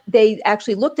 they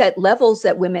actually looked at levels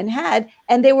that women had,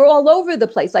 and they were all over the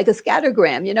place, like a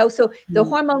scattergram, So the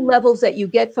hormone levels that you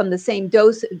get from the same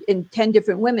dose in 10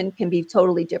 different women can be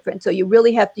totally different. So you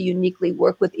really have to uniquely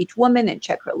work with each woman and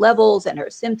check her levels and her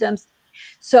symptoms.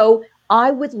 So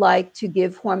I would like to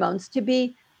give hormones to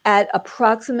be at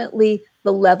approximately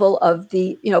the level of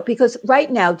the, because right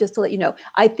now, just to let you know,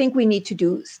 I think we need to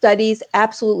do studies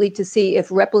absolutely to see if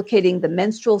replicating the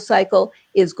menstrual cycle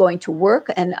is going to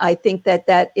work. And I think that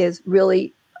that is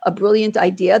really a brilliant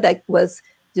idea that was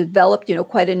developed,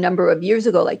 quite a number of years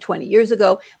ago, like 20 years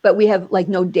ago, but we have like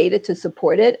no data to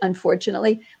support it,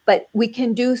 unfortunately. But we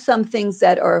can do some things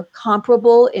that are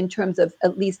comparable in terms of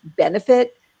at least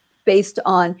benefit based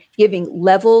on giving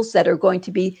levels that are going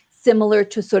to be similar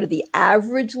to sort of the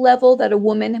average level that a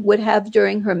woman would have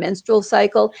during her menstrual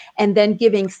cycle, and then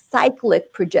giving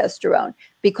cyclic progesterone,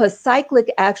 because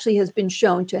cyclic actually has been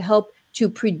shown to help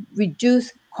to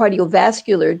reduce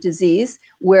cardiovascular disease,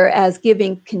 whereas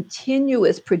giving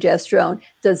continuous progesterone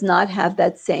does not have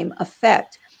that same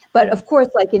effect. But of course,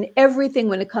 like in everything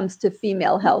when it comes to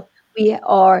female health, we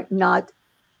are not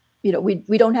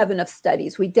we don't have enough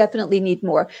studies. We definitely need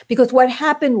more, because what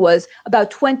happened was about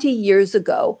 20 years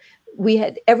ago, we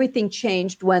had everything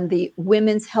changed when the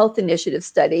Women's Health Initiative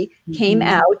study came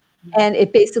out, and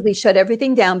it basically shut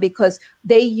everything down because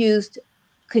they used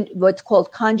what's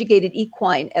called conjugated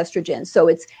equine estrogens. So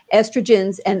it's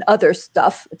estrogens and other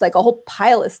stuff. It's like a whole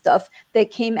pile of stuff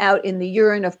that came out in the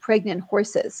urine of pregnant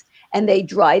horses, and they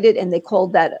dried it and they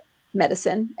called that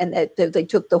medicine, and they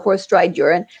took the horse-dried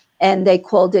urine and they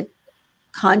called it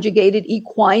conjugated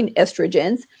equine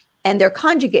estrogens, and they're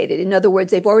conjugated. In other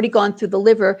words, they've already gone through the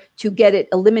liver to get it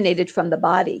eliminated from the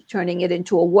body, turning it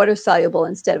into a water-soluble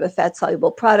instead of a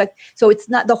fat-soluble product. So it's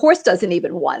not, the horse doesn't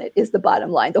even want it, is the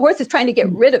bottom line. The horse is trying to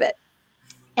get rid of it.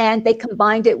 And they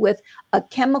combined it with a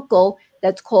chemical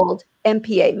that's called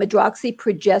MPA,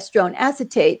 medroxyprogesterone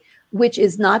acetate, which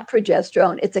is not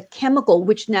progesterone. It's a chemical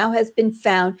which now has been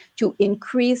found to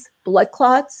increase blood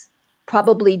clots,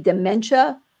 probably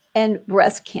dementia, and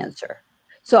breast cancer.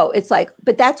 So it's like,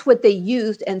 but that's what they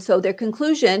used. And so their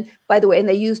conclusion, by the way, and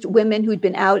they used women who'd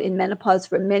been out in menopause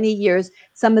for many years,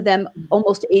 some of them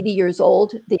almost 80 years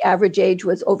old. The average age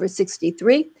was over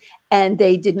 63. And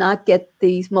they did not get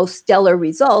the most stellar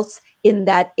results in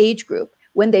that age group.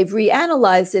 When they've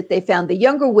reanalyzed it, they found the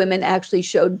younger women actually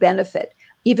showed benefit,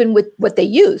 even with what they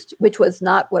used, which was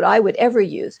not what I would ever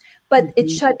use. But it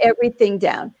shut everything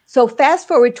down. So fast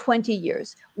forward 20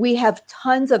 years, we have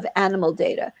tons of animal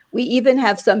data. We even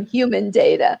have some human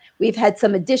data. We've had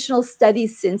some additional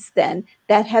studies since then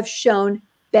that have shown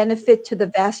benefit to the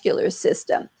vascular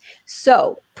system.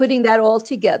 So putting that all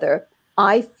together,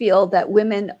 I feel that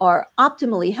women are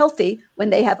optimally healthy when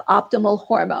they have optimal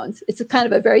hormones. It's a kind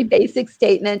of a very basic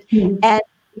statement. And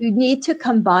you need to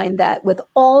combine that with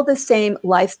all the same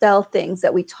lifestyle things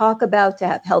that we talk about to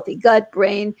have healthy gut,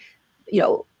 brain,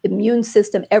 immune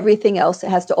system, everything else. It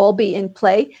has to all be in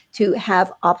play to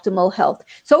have optimal health.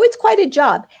 So it's quite a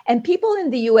job. And people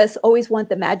in the US always want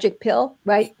the magic pill,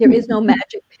 right? There is no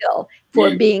magic pill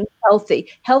for being healthy.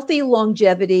 Healthy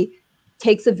longevity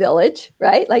takes a village,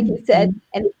 right? Like you said,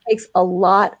 and it takes a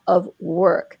lot of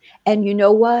work. And you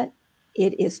know what?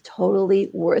 It is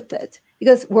totally worth it,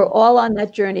 because we're all on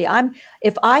that journey.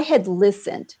 If I had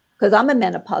listened, because I'm a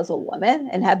menopausal woman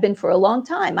and have been for a long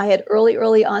time. I had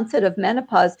early onset of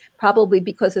menopause, probably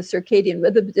because of circadian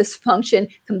rhythm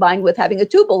dysfunction combined with having a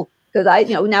tubal Because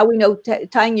now we know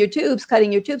cutting your tubes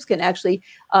can actually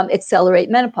accelerate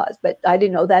menopause, but I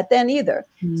didn't know that then either.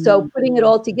 So putting it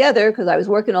all together, because I was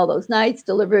working all those nights,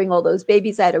 delivering all those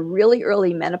babies, I had a really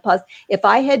early menopause. If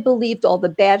I had believed all the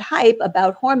bad hype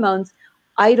about hormones,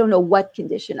 I don't know what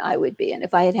condition I would be in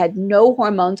if I had had no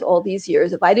hormones all these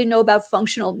years, if I didn't know about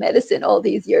functional medicine all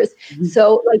these years.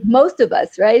 So like most of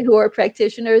us, right, who are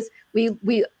practitioners,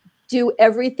 we do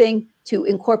everything to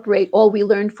incorporate all we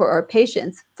learned for our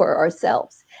patients, for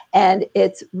ourselves. And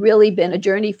it's really been a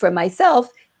journey for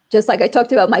myself, just like I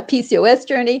talked about my PCOS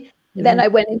journey. Then I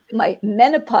went into my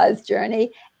menopause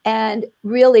journey, and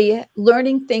really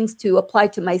learning things to apply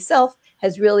to myself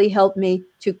has really helped me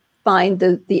to find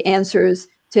the answers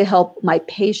to help my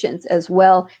patients as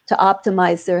well, to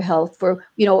optimize their health for,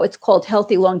 it's called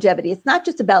healthy longevity. It's not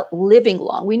just about living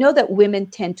long. We know that women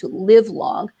tend to live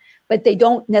long, but they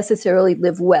don't necessarily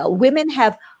live well. Women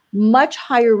have much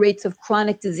higher rates of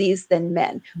chronic disease than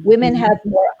men. Women have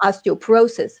more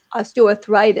osteoporosis,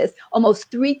 osteoarthritis, almost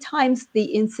 3 times the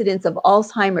incidence of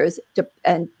Alzheimer's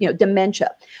and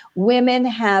dementia. Women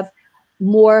have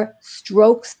more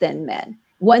strokes than men.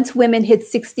 Once women hit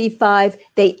 65,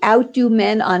 they outdo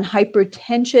men on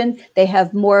hypertension. They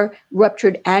have more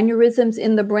ruptured aneurysms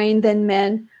in the brain than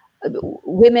men.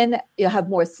 Women have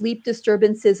more sleep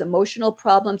disturbances, emotional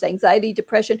problems, anxiety,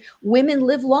 depression. Women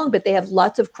live long, but they have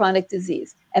lots of chronic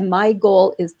disease. And my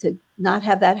goal is to not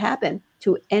have that happen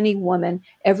to any woman.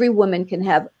 Every woman can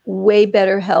have way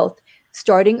better health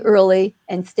starting early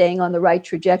and staying on the right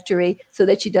trajectory so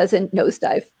that she doesn't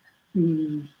nosedive.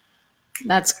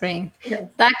 That's great. Yeah.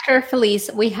 Dr. Felice,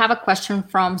 we have a question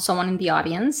from someone in the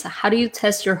audience. How do you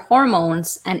test your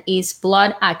hormones, and is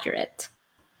blood accurate?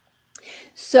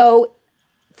 So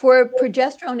for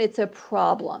progesterone, it's a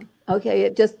problem.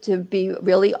 Okay, just to be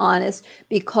really honest,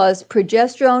 because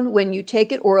progesterone, when you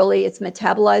take it orally, it's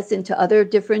metabolized into other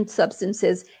different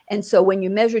substances. And so when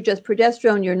you measure just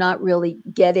progesterone, you're not really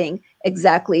getting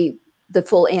exactly the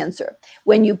full answer.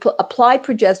 When you apply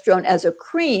progesterone as a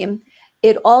cream,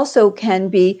 it also can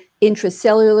be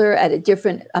intracellular at a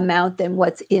different amount than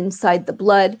what's inside the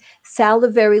blood.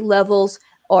 Salivary levels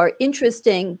are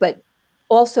interesting, but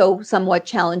also somewhat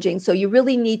challenging. So you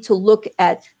really need to look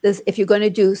at this. If you're going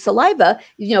to do saliva,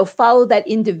 follow that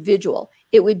individual.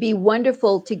 It would be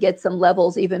wonderful to get some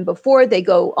levels even before they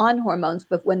go on hormones,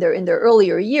 but when they're in their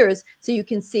earlier years, so you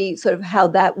can see sort of how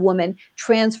that woman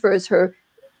transfers her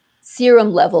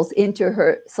serum levels into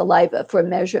her saliva for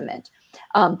measurement.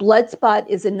 Blood spot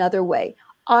is another way.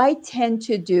 I tend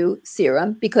to do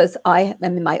serum because I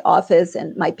am in my office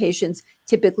and my patients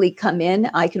typically come in.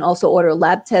 I can also order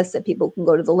lab tests that people can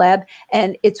go to the lab,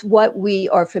 and it's what we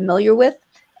are familiar with.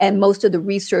 And most of the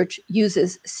research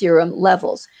uses serum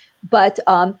levels. But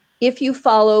if you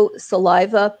follow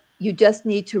saliva, you just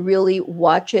need to really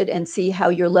watch it and see how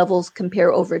your levels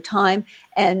compare over time,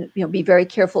 and be very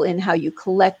careful in how you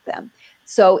collect them.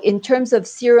 So in terms of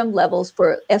serum levels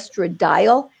for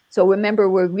estradiol, so remember,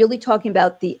 we're really talking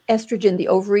about the estrogen the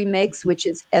ovary makes, which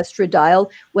is estradiol.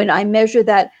 When I measure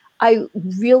that, I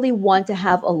really want to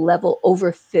have a level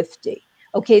over 50.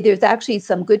 Okay, there's actually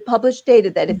some good published data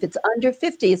that if it's under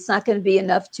 50, it's not going to be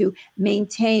enough to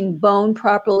maintain bone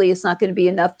properly. It's not going to be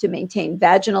enough to maintain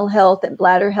vaginal health and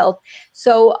bladder health.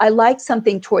 So I like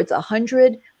something towards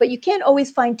 100, but you can't always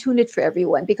fine tune it for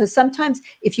everyone, because sometimes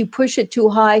if you push it too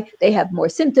high, they have more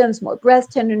symptoms, more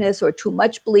breast tenderness, or too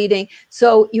much bleeding.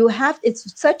 So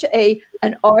it's such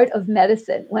an art of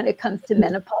medicine when it comes to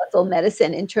menopausal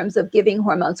medicine in terms of giving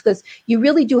hormones, because you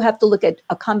really do have to look at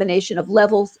a combination of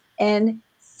levels and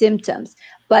symptoms.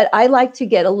 But I like to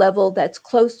get a level that's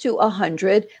close to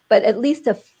 100, but at least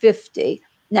a 50.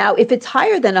 Now, if it's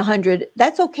higher than 100,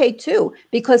 that's okay too,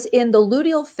 because in the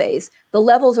luteal phase, the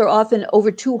levels are often over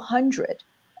 200.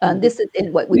 This is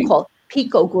in what we call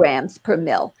picograms per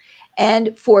mil.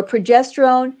 And for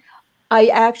progesterone, I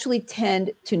actually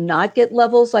tend to not get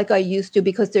levels like I used to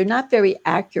because they're not very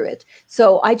accurate.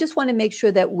 So I just want to make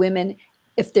sure that women,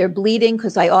 if they're bleeding,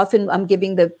 because I'm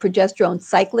giving the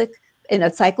progesterone in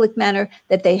a cyclic manner,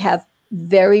 that they have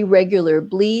very regular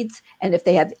bleeds. And if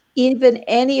they have even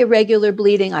any irregular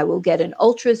bleeding, I will get an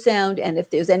ultrasound. And if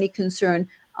there's any concern,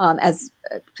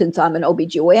 since I'm an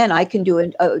OBGYN, I can do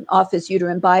an office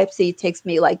uterine biopsy. It takes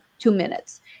me like 2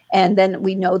 minutes. And then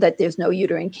we know that there's no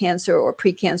uterine cancer or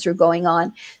precancer going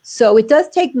on. So it does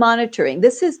take monitoring.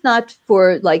 This is not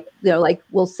for like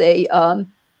we'll say,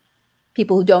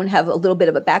 people who don't have a little bit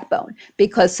of a backbone,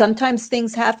 because sometimes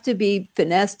things have to be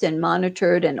finessed and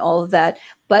monitored and all of that.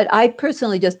 But I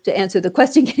personally, just to answer the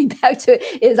question, getting back to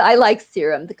it, is I like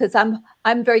serum because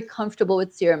I'm very comfortable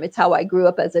with serum. It's how I grew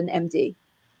up as an MD.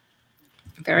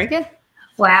 Very good.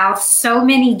 Wow, so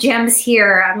many gems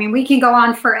here. I mean, we can go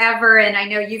on forever, and I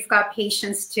know you've got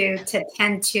patients to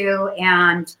tend to,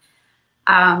 and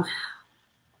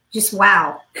just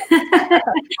wow.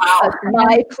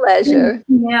 My pleasure.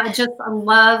 Yeah, just I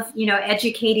love,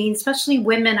 educating, especially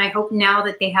women. I hope now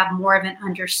that they have more of an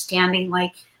understanding,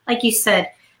 like you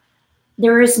said,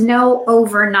 there is no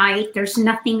overnight. There's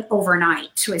nothing overnight.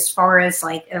 So as far as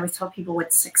like I always tell people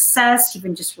with success,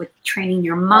 even just with training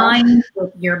your mind,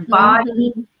 with your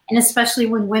body, and especially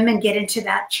when women get into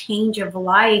that change of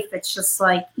life, it's just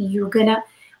like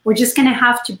we're just gonna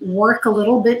have to work a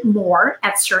little bit more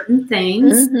at certain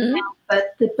things.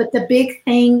 But the big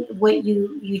thing, what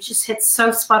you just hit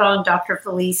so spot on, Dr.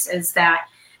 Felice, is that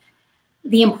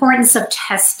the importance of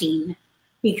testing.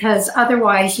 Because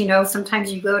otherwise,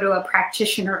 sometimes you go to a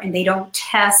practitioner and they don't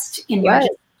test and you're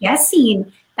just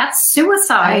guessing. That's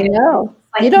suicide. I know.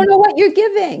 Like, you don't know what you're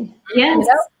giving. Yes.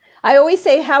 I always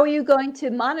say, how are you going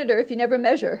to monitor if you never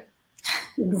measure?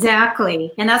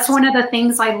 Exactly. And that's one of the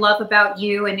things I love about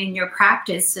you and in your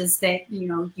practice is that,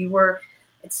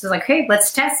 it's like, hey,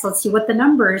 let's test. Let's see what the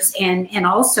numbers and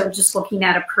also just looking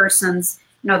at a person's,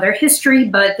 their history,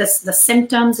 but the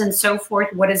symptoms and so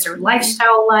forth. What is their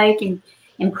lifestyle like? And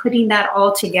putting that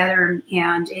all together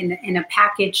and in a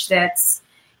package that's,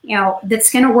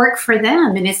 that's going to work for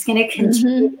them and it's going to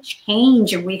continue to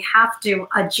change. And we have to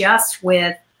adjust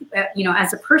with,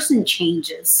 as a person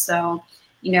changes. So,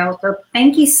 so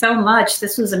thank you so much.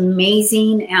 This was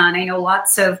amazing. And I know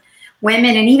lots of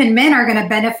women and even men are going to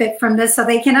benefit from this so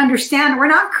they can understand we're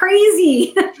not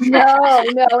crazy.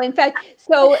 No. In fact,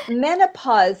 so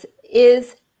menopause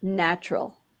is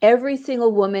natural. Every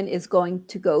single woman is going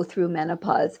to go through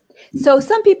menopause. So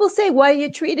some people say, why are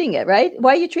you treating it, right?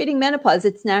 Why are you treating menopause?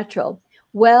 It's natural.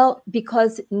 Well,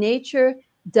 because nature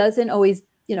doesn't always,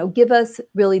 give us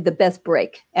really the best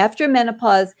break. After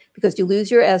menopause, because you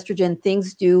lose your estrogen,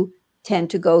 things do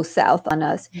tend to go south on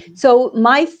us. So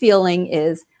my feeling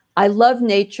is I love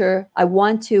nature. I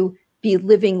want to be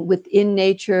living within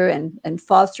nature and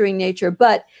fostering nature,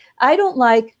 but I don't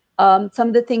like some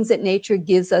of the things that nature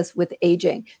gives us with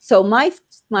aging. So my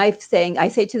saying, I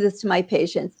say to my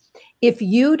patients, if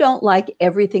you don't like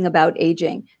everything about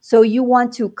aging, so you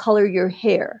want to color your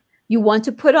hair, you want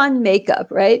to put on makeup,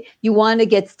 right? You want to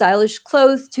get stylish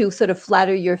clothes to sort of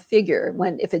flatter your figure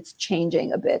if it's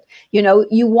changing a bit.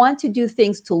 You want to do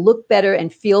things to look better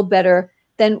and feel better,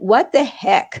 then what the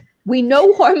heck? We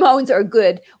know hormones are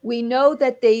good. We know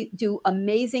that they do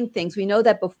amazing things. We know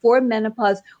that before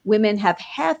menopause, women have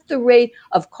half the rate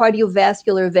of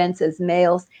cardiovascular events as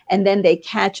males, and then they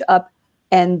catch up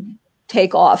and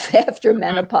take off after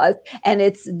menopause. And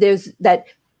there's that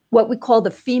what we call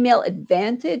the female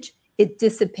advantage. It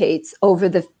dissipates over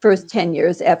the first 10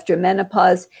 years after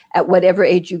menopause at whatever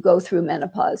age you go through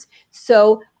menopause.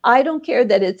 So I don't care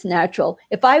that it's natural.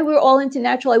 If I were all into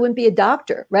natural, I wouldn't be a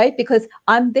doctor, right? Because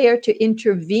I'm there to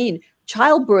intervene.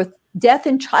 Childbirth, death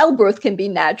in childbirth can be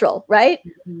natural, right?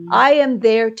 I am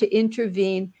there to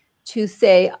intervene to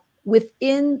say,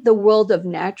 within the world of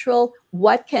natural,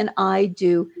 what can I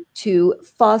do to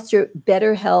foster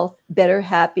better health, better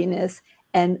happiness,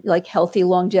 and like healthy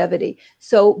longevity?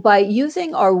 So by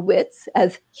using our wits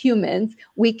as humans,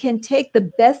 we can take the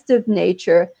best of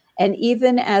nature, and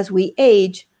even as we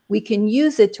age, we can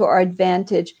use it to our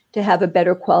advantage to have a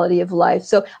better quality of life.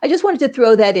 So I just wanted to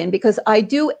throw that in because I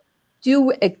do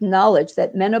acknowledge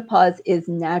that menopause is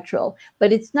natural,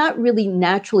 but it's not really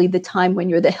naturally the time when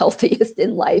you're the healthiest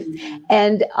in life.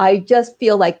 And I just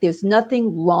feel like there's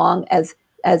nothing wrong as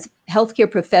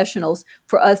healthcare professionals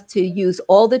for us to use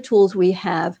all the tools we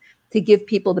have to give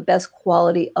people the best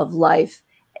quality of life,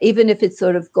 even if it's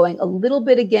sort of going a little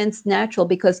bit against natural,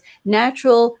 because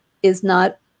natural is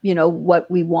not,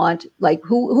 what we want. Like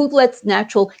who lets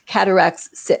natural cataracts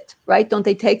sit, right? Don't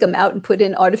they take them out and put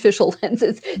in artificial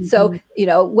lenses? So,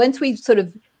 once we sort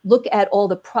of look at all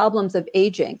the problems of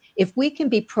aging, if we can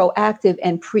be proactive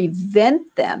and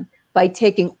prevent them by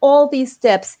taking all these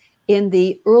steps in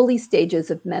the early stages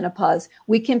of menopause,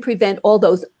 we can prevent all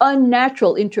those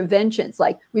unnatural interventions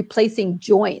like replacing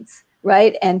joints,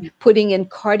 right? And putting in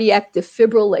cardiac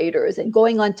defibrillators and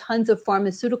going on tons of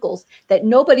pharmaceuticals that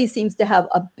nobody seems to have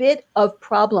a bit of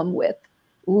problem with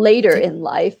later in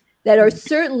life that are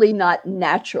certainly not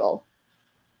natural.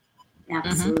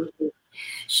 Absolutely.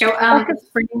 So,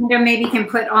 Fernanda maybe can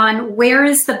put on, where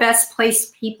is the best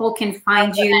place people can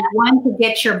find you? One, to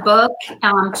get your book.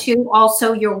 Two,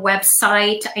 also your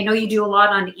website. I know you do a lot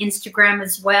on Instagram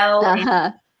as well.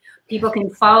 And people can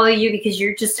follow you because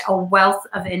you're just a wealth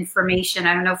of information.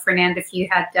 I don't know, Fernanda, if you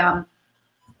had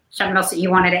something else that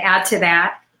you wanted to add to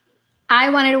that. I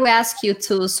wanted to ask you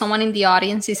too, someone in the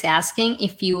audience is asking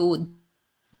if you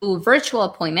do virtual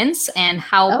appointments and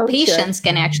how patients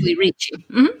can actually reach you.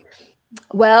 Mm-hmm.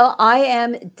 Well, I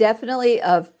am definitely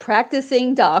a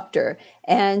practicing doctor.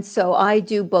 And so I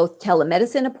do both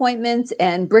telemedicine appointments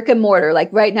and brick and mortar. Like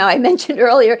right now, I mentioned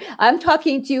earlier, I'm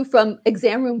talking to you from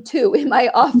exam room 2 in my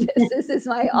office. This is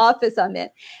my office I'm in.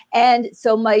 And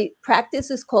so my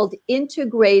practice is called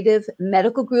Integrative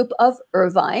Medical Group of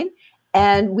Irvine.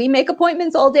 And we make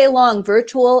appointments all day long,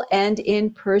 virtual and in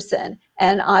person.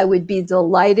 And I would be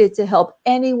delighted to help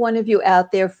any one of you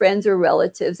out there, friends or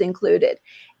relatives included.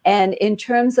 And in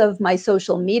terms of my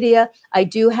social media, I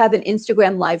do have an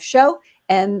Instagram live show,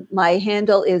 and my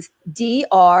handle is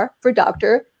DR for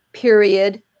doctor,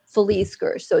 period, Felice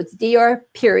Gersh. So it's DR,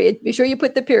 period. Be sure you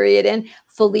put the period in,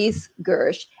 Felice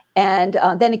Gersh. And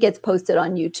then it gets posted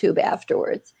on YouTube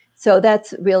afterwards. So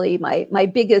that's really my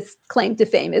biggest claim to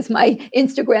fame is my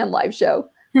Instagram live show.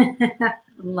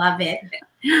 Love it.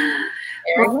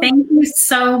 Well, thank you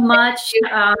so much.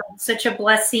 Such a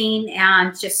blessing,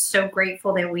 and just so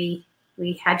grateful that we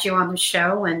had you on the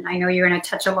show. And I know you're going to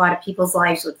touch a lot of people's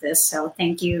lives with this. So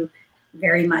thank you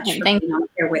very much for being on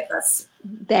here with us.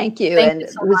 Thank you. And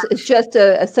it's just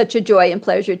such a joy and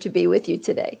pleasure to be with you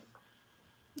today.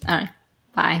 All right.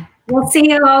 Bye. We'll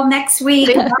see you all next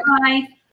week. Bye.